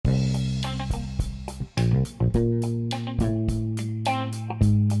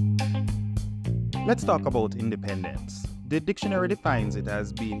Let's talk about independence. The dictionary defines it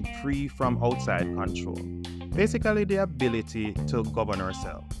as being free from outside control, basically, the ability to govern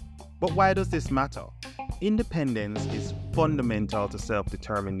ourselves. But why does this matter? Independence is fundamental to self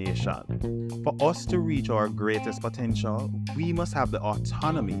determination. For us to reach our greatest potential, we must have the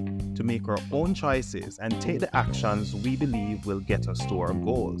autonomy to make our own choices and take the actions we believe will get us to our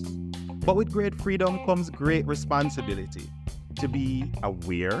goals. But with great freedom comes great responsibility to be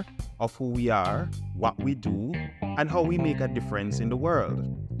aware of who we are, what we do, and how we make a difference in the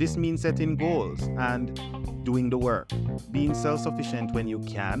world. This means setting goals and doing the work, being self-sufficient when you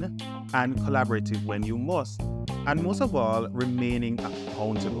can, and collaborative when you must, and most of all, remaining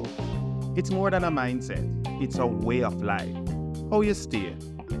accountable. It's more than a mindset, it's a way of life. How you stay?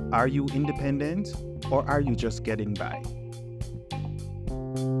 Are you independent or are you just getting by?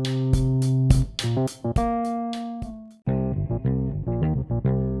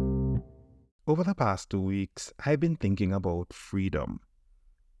 Over the past 2 weeks, I've been thinking about freedom.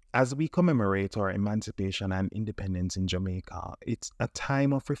 As we commemorate our emancipation and independence in Jamaica, it's a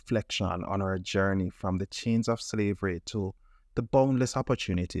time of reflection on our journey from the chains of slavery to the boundless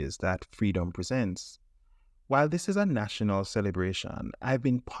opportunities that freedom presents. While this is a national celebration, I've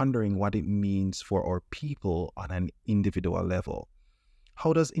been pondering what it means for our people on an individual level.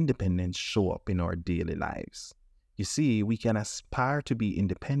 How does independence show up in our daily lives? You see, we can aspire to be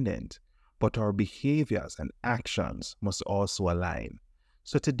independent, but our behaviors and actions must also align.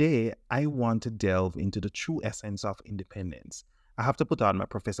 So today, I want to delve into the true essence of independence. I have to put on my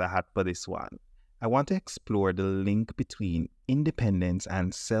professor hat for this one. I want to explore the link between independence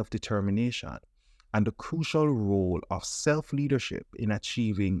and self-determination and the crucial role of self-leadership in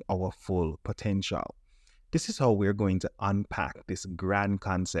achieving our full potential. This is how we're going to unpack this grand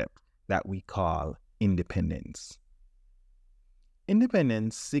concept that we call independence.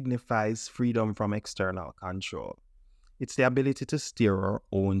 Independence signifies freedom from external control. It's the ability to steer our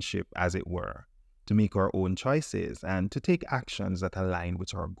own ship, as it were, to make our own choices and to take actions that align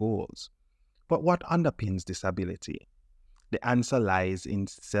with our goals. But what underpins this ability? The answer lies in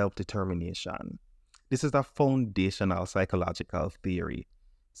self-determination. This is a foundational psychological theory.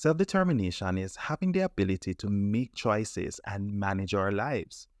 Self-determination is having the ability to make choices and manage our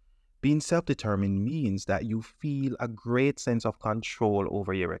lives. Being self-determined means that you feel a great sense of control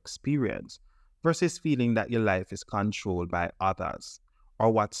over your experience versus feeling that your life is controlled by others,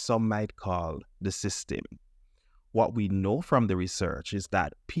 or what some might call the system. What we know from the research is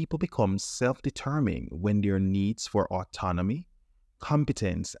that people become self-determined when their needs for autonomy,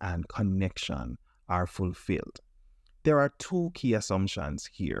 competence, and connection are fulfilled. There are two key assumptions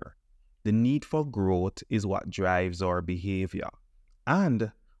here. The need for growth is what drives our behavior,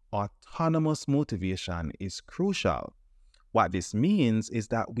 and autonomous motivation is crucial. What this means is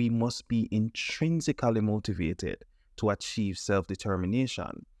that we must be intrinsically motivated to achieve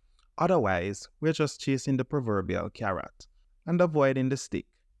self-determination. Otherwise, we're just chasing the proverbial carrot and avoiding the stick.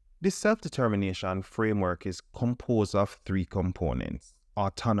 This self-determination framework is composed of three components: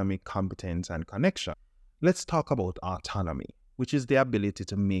 autonomy, competence, and connection. Let's talk about autonomy, which is the ability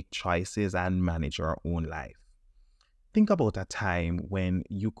to make choices and manage our own life. Think about a time when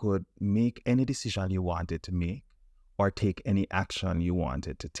you could make any decision you wanted to make or take any action you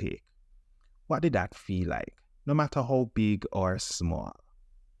wanted to take. What did that feel like, no matter how big or small?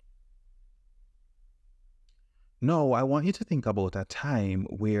 Now, I want you to think about a time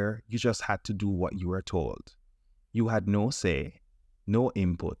where you just had to do what you were told. You had no say, no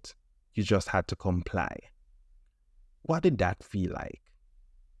input, you just had to comply. What did that feel like?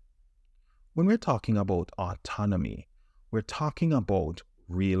 When we're talking about autonomy, we're talking about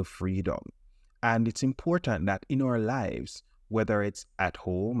real freedom. And it's important that in our lives, whether it's at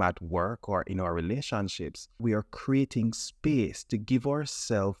home, at work, or in our relationships, we are creating space to give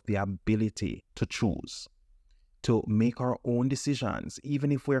ourselves the ability to choose, to make our own decisions,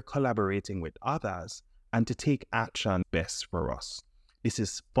 even if we're collaborating with others, and to take action best for us. This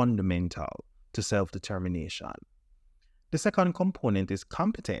is fundamental to self-determination. The second component is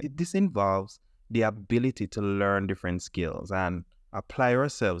competence. This involves the ability to learn different skills and apply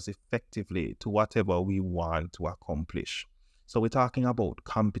ourselves effectively to whatever we want to accomplish. So we're talking about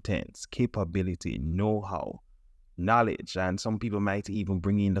competence, capability, know-how, knowledge, and some people might even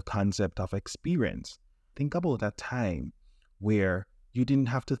bring in the concept of experience. Think about a time where you didn't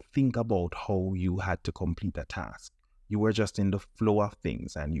have to think about how you had to complete a task. You were just in the flow of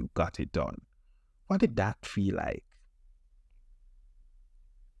things and you got it done. What did that feel like?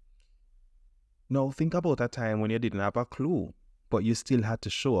 Now think about a time when you didn't have a clue, but you still had to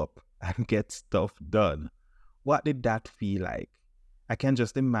show up and get stuff done. What did that feel like? I can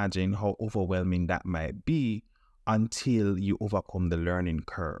just imagine how overwhelming that might be until you overcome the learning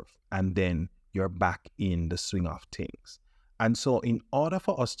curve and then you're back in the swing of things. And so, in order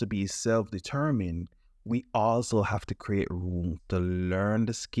for us to be self determined, we also have to create room to learn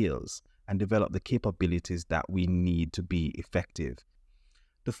the skills and develop the capabilities that we need to be effective.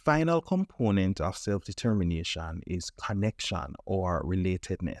 The final component of self determination is connection or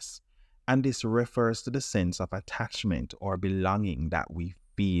relatedness. And this refers to the sense of attachment or belonging that we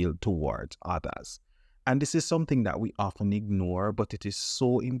feel towards others. And this is something that we often ignore, but it is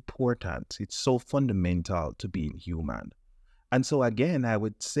so important. It's so fundamental to being human. And so, again, I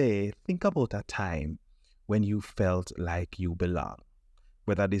would say, think about a time when you felt like you belong,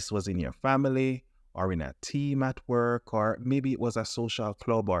 whether this was in your family or in a team at work, or maybe it was a social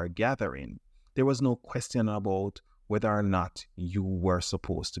club or a gathering. There was no question about whether or not you were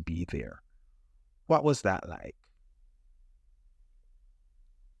supposed to be there. What was that like?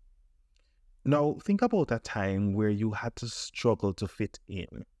 Now, think about a time where you had to struggle to fit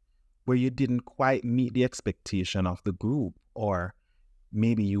in, where you didn't quite meet the expectation of the group, or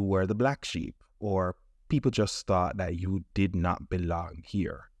maybe you were the black sheep, or people just thought that you did not belong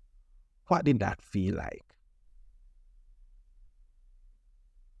here. What did that feel like?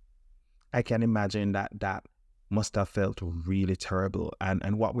 I can imagine that must have felt really terrible.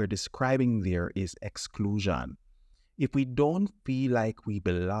 And what we're describing there is exclusion. If we don't feel like we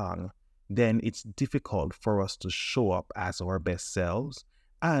belong, then it's difficult for us to show up as our best selves.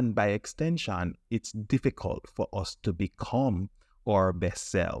 And by extension, it's difficult for us to become our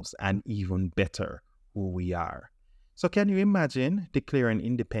best selves and even better who we are. So can you imagine declaring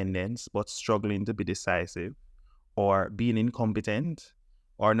independence but struggling to be decisive, or being incompetent,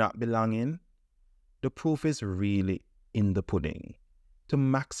 or not belonging? The proof is really in the pudding. To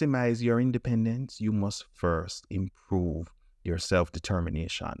maximize your independence, you must first improve your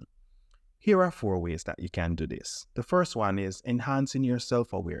self-determination. Here are 4 ways that you can do this. The first one is enhancing your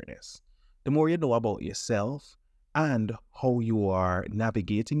self-awareness. The more you know about yourself and how you are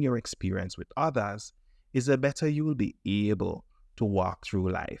navigating your experience with others, is the better you will be able to walk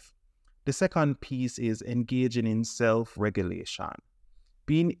through life. The second piece is engaging in self-regulation.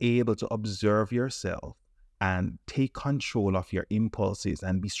 Being able to observe yourself and take control of your impulses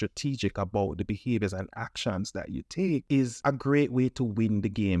and be strategic about the behaviors and actions that you take is a great way to win the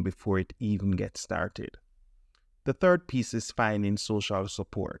game before it even gets started. The third piece is finding social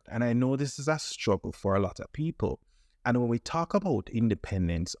support. And I know this is a struggle for a lot of people. And when we talk about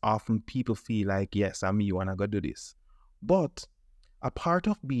independence, often people feel like, yes, I'm you and I gotta do this. But a part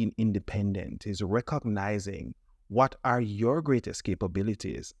of being independent is recognizing what are your greatest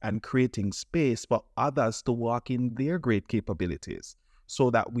capabilities and creating space for others to walk in their great capabilities so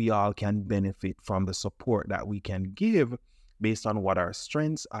that we all can benefit from the support that we can give based on what our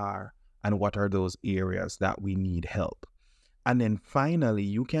strengths are and what are those areas that we need help. And then finally,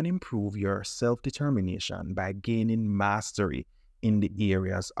 you can improve your self-determination by gaining mastery in the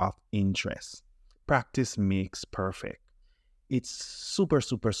areas of interest. Practice makes perfect. It's super,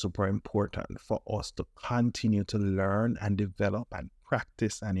 super, super important for us to continue to learn and develop and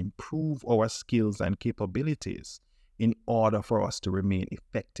practice and improve our skills and capabilities in order for us to remain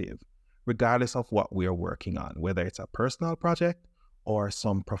effective, regardless of what we are working on, whether it's a personal project or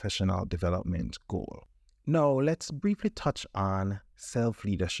some professional development goal. Now, let's briefly touch on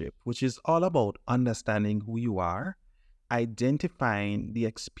self-leadership, which is all about understanding who you are, identifying the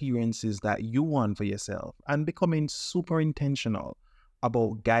experiences that you want for yourself, and becoming super intentional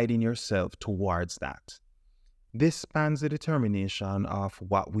about guiding yourself towards that. This spans the determination of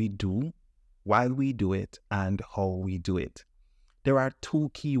what we do, why we do it, and how we do it. There are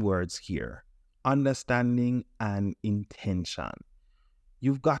 2 key words here: understanding and intention.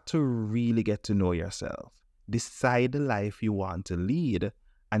 You've got to really get to know yourself, decide the life you want to lead,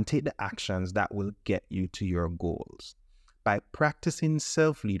 and take the actions that will get you to your goals. By practicing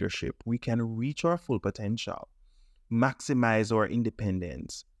self-leadership, we can reach our full potential, maximize our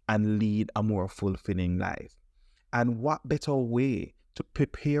independence, and lead a more fulfilling life. And what better way to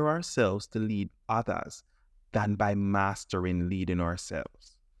prepare ourselves to lead others than by mastering leading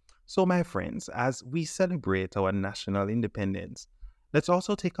ourselves? So, my friends, as we celebrate our national independence, let's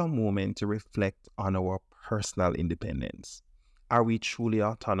also take a moment to reflect on our personal independence. Are we truly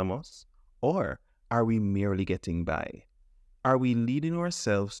autonomous, or are we merely getting by? Are we leading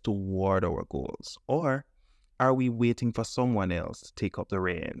ourselves toward our goals, or are we waiting for someone else to take up the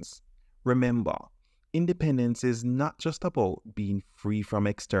reins? Remember, independence is not just about being free from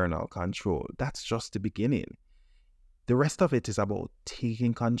external control. That's just the beginning. The rest of it is about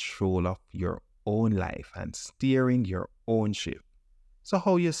taking control of your own life and steering your own ship. So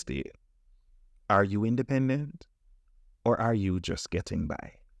how you stay? Are you independent or are you just getting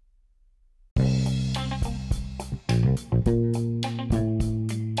by?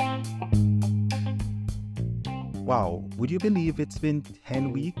 Wow, would you believe it's been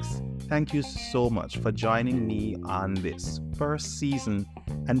 10 weeks? Thank you so much for joining me on this first season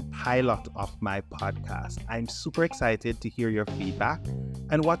and pilot of my podcast. I'm super excited to hear your feedback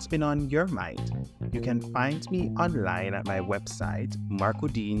and what's been on your mind. You can find me online at my website,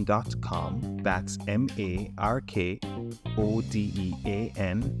 markodean.com. That's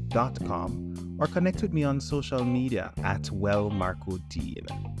markodean.com, or connect with me on social media at WellMarkoDean.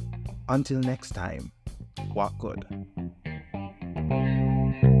 Until next time, walk good.